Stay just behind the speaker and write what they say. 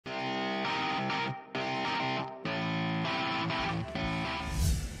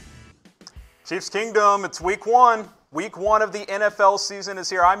Chiefs Kingdom, it's week one. Week one of the NFL season is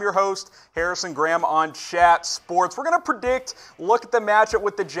here. I'm your host, Harrison Graham on Chat Sports. We're going to predict, look at the matchup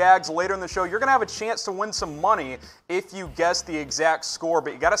with the Jags later in the show. You're going to have a chance to win some money if you guess the exact score,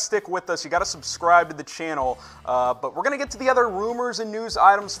 but you got to stick with us. You got to subscribe to the channel. But we're going to get to the other rumors and news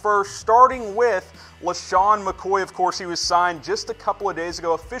items first, starting with LeSean McCoy. Of course, he was signed just a couple of days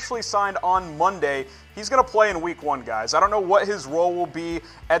ago, officially signed on Monday. He's going to play in week one, guys. I don't know what his role will be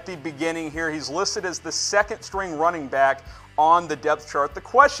at the beginning here. He's listed as the second string running back on the depth chart. The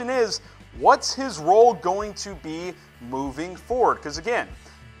question is, what's his role going to be moving forward? Because again,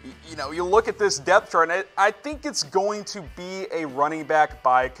 you look at this depth chart, and I think it's going to be a running back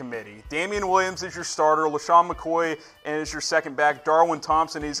by committee. Damian Williams is your starter. LeSean McCoy is your second back. Darwin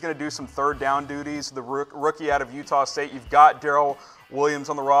Thompson, he's going to do some third down duties. The rookie out of Utah State. You've got Darrell Williams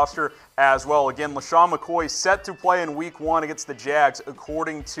on the roster as well. Again, LeSean McCoy set to play in week one against the Jags,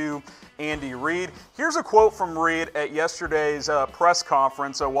 according to Andy Reid. Here's a quote from Reid at yesterday's press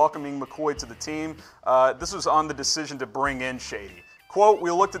conference welcoming McCoy to the team. This was on the decision to bring in Shady. Quote,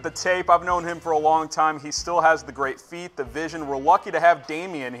 "We looked at the tape. I've known him for a long time. He still has the great feet, the vision. We're lucky to have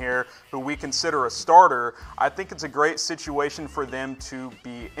Damian here, who we consider a starter. I think it's a great situation for them to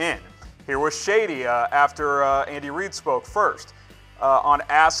be in." Here was Shady after Andy Reid spoke first. On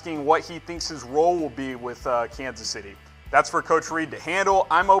asking what he thinks his role will be with Kansas City. "That's for Coach Reid to handle.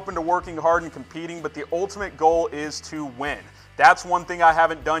 I'm open to working hard and competing, but the ultimate goal is to win. That's one thing I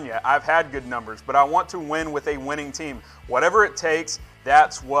haven't done yet. I've had good numbers, but I want to win with a winning team. Whatever it takes,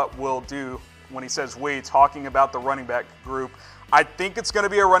 that's what we'll do." When he says we, talking about the running back group. I think it's going to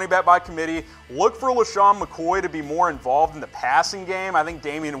be a running back by committee. Look for LeSean McCoy to be more involved in the passing game. I think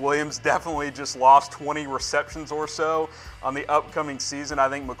Damian Williams definitely just lost 20 receptions or so on the upcoming season. I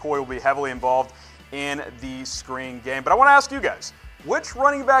think McCoy will be heavily involved in the screen game. But I want to ask you guys, which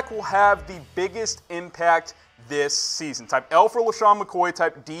running back will have the biggest impact this season? Type L for LeSean McCoy,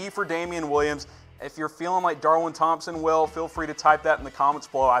 type D for Damian Williams. If you're feeling like Darwin Thompson will, feel free to type that in the comments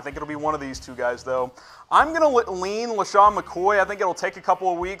below. I think it'll be one of these two guys, though. I'm going to lean LeSean McCoy. I think it'll take a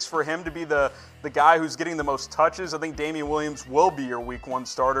couple of weeks for him to be the guy who's getting the most touches. I think Damian Williams will be your week one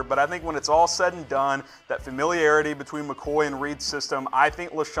starter, but I think when it's all said and done, that familiarity between McCoy and Reid's system, I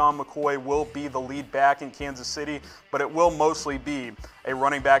think LeSean McCoy will be the lead back in Kansas City, but it will mostly be a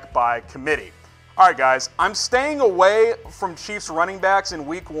running back by committee. All right, guys, I'm staying away from Chiefs running backs in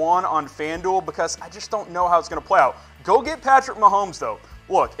week one on FanDuel because I just don't know how it's going to play out. Go get Patrick Mahomes, though.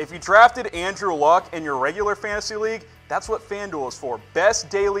 Look, if you drafted Andrew Luck in your regular fantasy league, that's what FanDuel is for. Best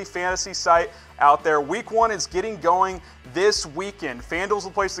daily fantasy site out there. Week one is getting going this weekend. FanDuel's the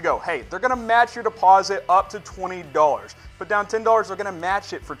place to go. Hey, they're going to match your deposit up to $20. Put down $10, they're going to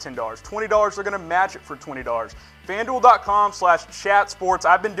match it for $10. $20, they're going to match it for $20. FanDuel.com/chatsports.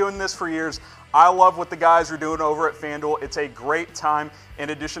 I've been doing this for years. I love what the guys are doing over at FanDuel. It's a great time in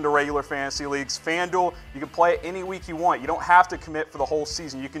addition to regular fantasy leagues. FanDuel, you can play it any week you want. You don't have to commit for the whole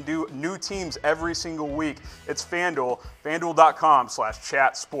season. You can do new teams every single week. It's FanDuel,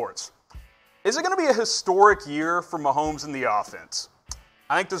 FanDuel.com/chatsports. Is it going to be a historic year for Mahomes in the offense?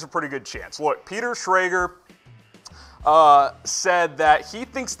 I think there's a pretty good chance. Look, Peter Schrager said that he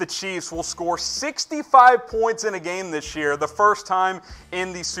thinks the Chiefs will score 65 points in a game this year, the first time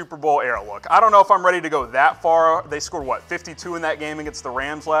in the Super Bowl era. Look, I don't know if I'm ready to go that far. They scored, 52 in that game against the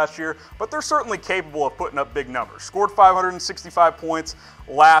Rams last year, but they're certainly capable of putting up big numbers. Scored 565 points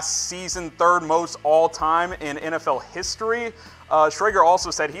last season, third most all-time in NFL history. Schrager also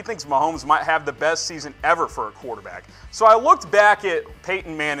said he thinks Mahomes might have the best season ever for a quarterback. So I looked back at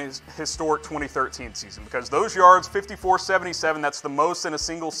Peyton Manning's historic 2013 season because those yards, 54-77, that's the most in a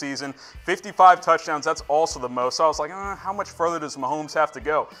single season. 55 touchdowns, that's also the most. So I was like, how much further does Mahomes have to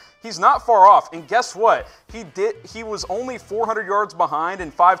go? He's not far off. And guess what? He was only 400 yards behind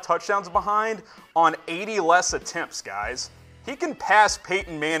and 5 touchdowns behind on 80 less attempts, guys. He can pass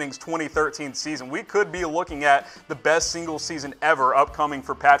Peyton Manning's 2013 season. We could be looking at the best single season ever upcoming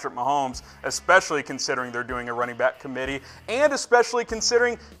for Patrick Mahomes, especially considering they're doing a running back committee, and especially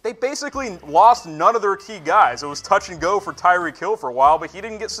considering they basically lost none of their key guys. It was touch and go for Tyreek Hill for a while, but he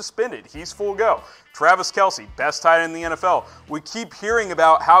didn't get suspended. He's full go. Travis Kelce, best tight end in the NFL. We keep hearing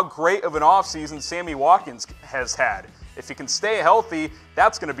about how great of an offseason Sammy Watkins has had. If he can stay healthy,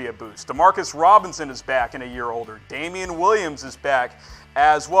 that's going to be a boost. Demarcus Robinson is back and a year older. Damian Williams is back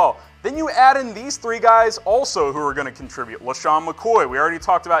as well. Then you add in these three guys also who are going to contribute. LeSean McCoy, we already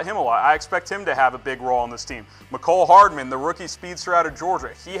talked about him a lot. I expect him to have a big role on this team. Mecole Hardman, the rookie speedster out of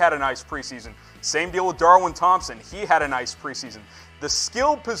Georgia, he had a nice preseason. Same deal with Darwin Thompson. He had a nice preseason. The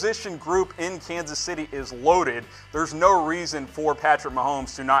skill position group in Kansas City is loaded. There's no reason for Patrick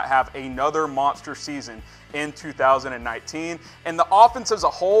Mahomes to not have another monster season in 2019. And the offense as a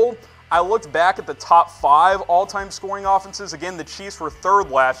whole, I looked back at the top 5 all-time scoring offenses. Again, the Chiefs were 3rd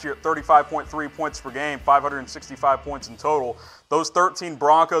last year at 35.3 points per game, 565 points in total. Those 13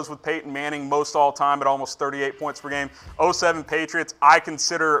 Broncos with Peyton Manning most all-time at almost 38 points per game. 07 Patriots, I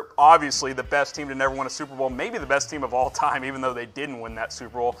consider obviously the best team to never win a Super Bowl, maybe the best team of all time, even though they didn't win that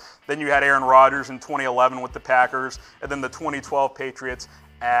Super Bowl. Then you had Aaron Rodgers in 2011 with the Packers, and then the 2012 Patriots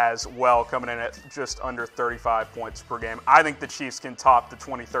as well, coming in at just under 35 points per game. I think the Chiefs can top the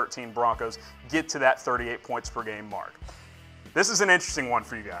 2013 Broncos, get to that 38 points per game mark. This is an interesting one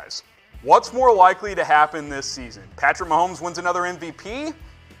for you guys. What's more likely to happen this season? Patrick Mahomes wins another MVP,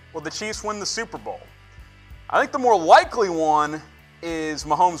 or the Chiefs win the Super Bowl? I think the more likely one is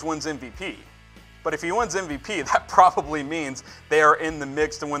Mahomes wins MVP. But if he wins MVP, that probably means they are in the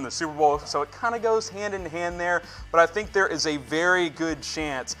mix to win the Super Bowl. So it kind of goes hand in hand there. But I think there is a very good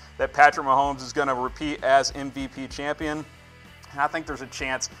chance that Patrick Mahomes is going to repeat as MVP champion. And I think there's a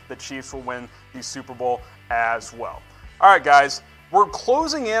chance the Chiefs will win the Super Bowl as well. All right, guys. We're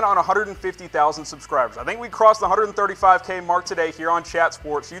closing in on 150,000 subscribers. I think we crossed the 135K mark today here on Chat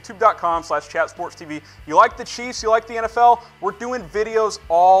Sports, youtube.com/ChatSportsTV. You like the Chiefs, you like the NFL, we're doing videos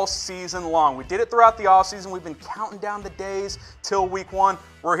all season long. We did it throughout the offseason. We've been counting down the days till week 1.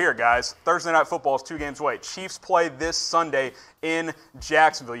 We're here, guys. Thursday Night Football is 2 games away. Chiefs play this Sunday in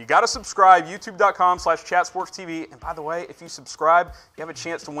Jacksonville. You got to subscribe, youtube.com/ChatSportsTV. And by the way, if you subscribe, you have a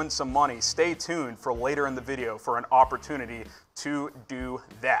chance to win some money. Stay tuned for later in the video for an opportunity to do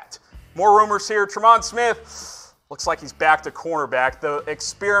that. More rumors here. Tremon Smith looks like he's back to cornerback. The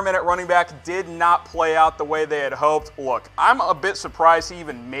experiment at running back did not play out the way they had hoped. Look, I'm a bit surprised he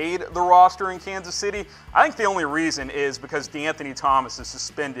even made the roster in Kansas City. I think the only reason is because DeAnthony Thomas is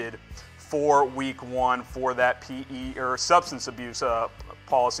suspended for week 1 for that PE or substance abuse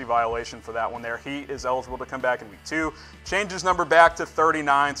policy violation for that one there. He is eligible to come back in week 2. Changed his number back to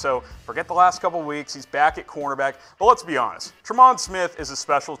 39, so forget the last couple weeks. He's back at cornerback. But let's be honest, Tremon Smith is a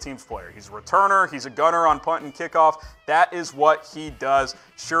special teams player. He's a returner. He's a gunner on punt and kickoff. That is what he does.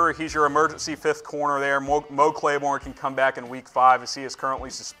 Sure, he's your emergency 5th corner there. Mo Claiborne can come back in week 5 as he is currently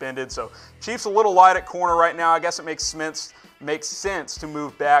suspended. So Chiefs a little light at corner right now. I guess it makes sense to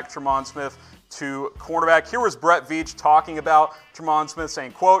move back Tremon Smith to cornerback. Here was Brett Veach talking about Tremon Smith,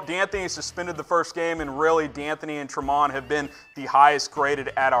 saying, quote, DeAnthony suspended the first game, and really DeAnthony and Tremon have been the highest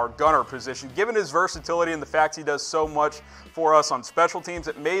graded at our gunner position. Given his versatility and the fact he does so much for us on special teams,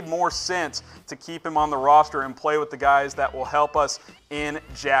 it made more sense to keep him on the roster and play with the guys that will help us in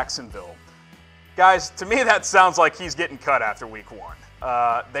Jacksonville. Guys, to me that sounds like he's getting cut after week 1.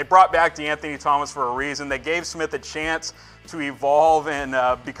 They brought back DeAnthony Thomas for a reason. They gave Smith a chance to evolve and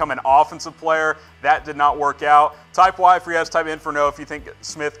become an offensive player. That did not work out. Type Y for yes, type in for no if you think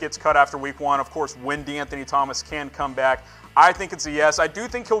Smith gets cut after week 1. Of course, when DeAnthony Thomas can come back, I think it's a yes. I do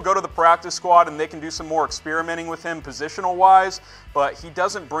think he'll go to the practice squad and they can do some more experimenting with him positional-wise, but he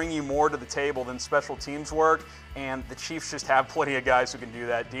doesn't bring you more to the table than special teams work, and the Chiefs just have plenty of guys who can do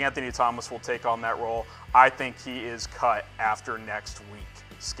that. DeAnthony Thomas will take on that role. I think he is cut after next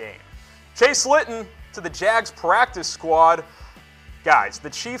week's game. Chase Litton to the Jags practice squad. Guys, the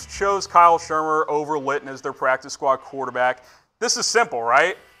Chiefs chose Kyle Shermer over Litton as their practice squad quarterback. This is simple,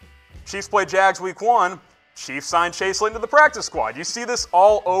 right? Chiefs play Jags week 1. Chiefs signed Chase Litton to the practice squad. You see this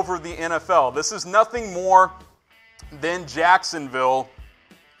all over the NFL. This is nothing more than Jacksonville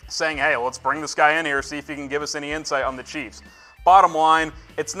saying, hey, let's bring this guy in here, see if he can give us any insight on the Chiefs. Bottom line,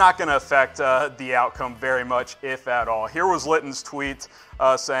 it's not going to affect the outcome very much, if at all. Here was Litton's tweet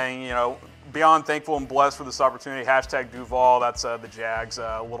saying, you know, beyond thankful and blessed for this opportunity, hashtag Duval. That's the Jags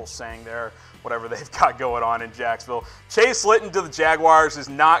little saying there, whatever they've got going on in Jacksonville. Chase Litton to the Jaguars is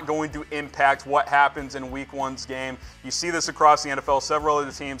not going to impact what happens in week 1's game. You see this across the NFL. Several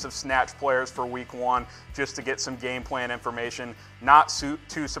other teams have snatched players for week 1 just to get some game plan information. Not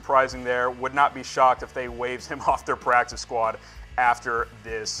too surprising there. Would not be shocked if they waived him off their practice squad after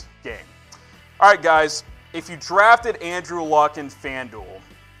this game. All right, guys, if you drafted Andrew Luck in FanDuel,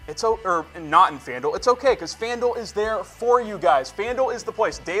 or not in FanDuel, it's okay because FanDuel is there for you guys. FanDuel is the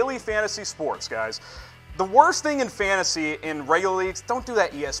place. Daily fantasy sports, guys. The worst thing in fantasy in regular leagues, don't do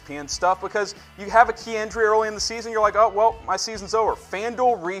that ESPN stuff because you have a key injury early in the season. You're like, oh, well, my season's over.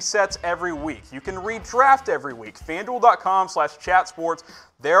 FanDuel resets every week. You can redraft every week. FanDuel.com/chatsports.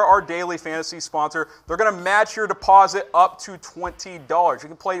 They're our daily fantasy sponsor. They're going to match your deposit up to $20. You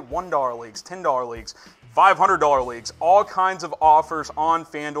can play $1 leagues, $10 leagues. $500 leagues, all kinds of offers on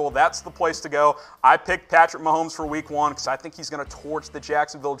FanDuel. That's the place to go. I picked Patrick Mahomes for week 1 because I think he's going to torch the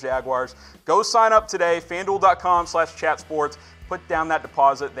Jacksonville Jaguars. Go sign up today, FanDuel.com/chatsports. Put down that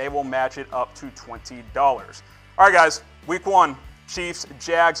deposit. They will match it up to $20. All right, guys, week 1, Chiefs,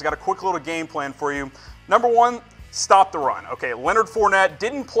 Jags. Got a quick little game plan for you. Number 1, stop the run. Okay, Leonard Fournette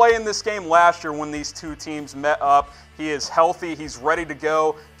didn't play in this game last year when these two teams met up. He is healthy. He's ready to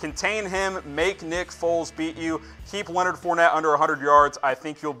go. Contain him. Make Nick Foles beat you. Keep Leonard Fournette under 100 yards. I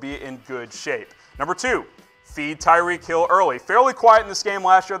think you'll be in good shape. Number 2, feed Tyreek Hill early. Fairly quiet in this game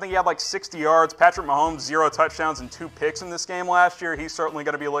last year. I think he had like 60 yards. Patrick Mahomes, 0 touchdowns and 2 picks in this game last year. He's certainly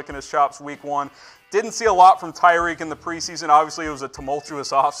going to be licking his chops week 1. Didn't see a lot from Tyreek in the preseason. Obviously, it was a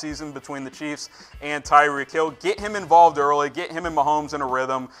tumultuous offseason between the Chiefs and Tyreek Hill. Get him involved early. Get him and Mahomes in a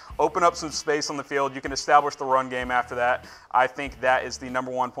rhythm. Open up some space on the field. You can establish the run game after that. I think that is the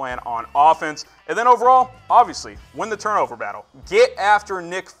number 1 plan on offense. And then overall, obviously, win the turnover battle. Get after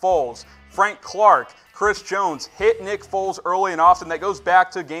Nick Foles, Frank Clark, Chris Jones. Hit Nick Foles early and often. That goes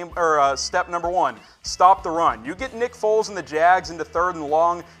back to step number 1. Stop the run. You get Nick Foles and the Jags into 3rd and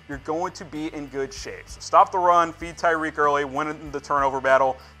long, you're going to be in good shape. So stop the run, feed Tyreek early, win the turnover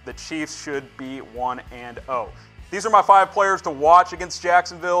battle. The Chiefs should be 1-0. These are my 5 players to watch against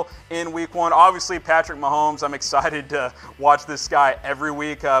Jacksonville in week 1. Obviously, Patrick Mahomes. I'm excited to watch this guy every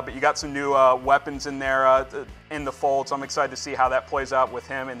week, but you got some new weapons in there in the fold, so I'm excited to see how that plays out with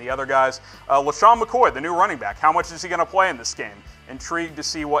him and the other guys. LeSean McCoy, the new running back. How much is he going to play in this game? Intrigued to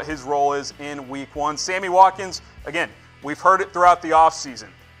see what his role is in week 1. Sammy Watkins, again, we've heard it throughout the offseason.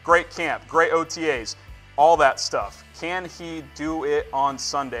 Great camp, great OTAs, all that stuff. Can he do it on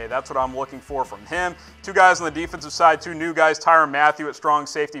Sunday? That's what I'm looking for from him. 2 guys on the defensive side, 2 new guys, Tyrann Mathieu at strong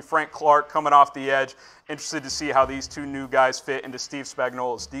safety, Frank Clark coming off the edge. Interested to see how these 2 new guys fit into Steve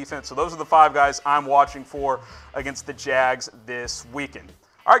Spagnuolo's defense. So those are the 5 guys I'm watching for against the Jags this weekend.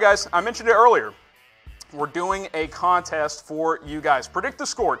 All right, guys, I mentioned it earlier. We're doing a contest for you guys. Predict the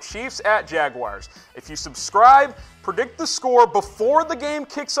score, Chiefs at Jaguars. If you subscribe, predict the score before the game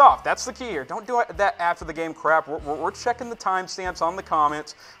kicks off. That's the key here. Don't do that after the game crap. We're checking the timestamps on the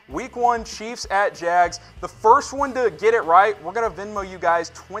comments. Week 1, Chiefs at Jags. The first one to get it right, we're going to Venmo you guys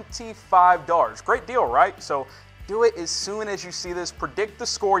 $25. Great deal, right? So do it as soon as you see this. Predict the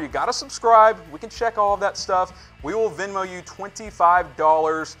score. You got to subscribe. We can check all of that stuff. We will Venmo you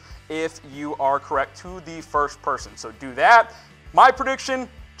 $25 if you are correct to the first person. So do that. My prediction,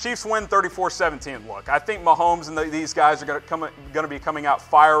 Chiefs win 34-17. Look, I think Mahomes and these guys are going to be coming out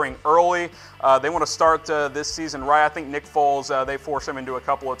firing early. They want to start this season right. I think Nick Foles, they force him into a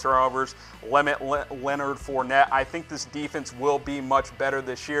couple of turnovers, limit Leonard Fournette. I think this defense will be much better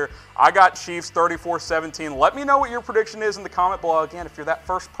this year. I got Chiefs 34-17. Let me know what your prediction is in the comment below. Again, if you're that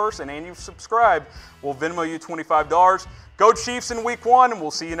first person and you've subscribed, we'll Venmo you $25. Go Chiefs in week 1, and we'll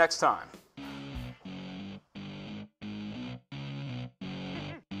see you next time.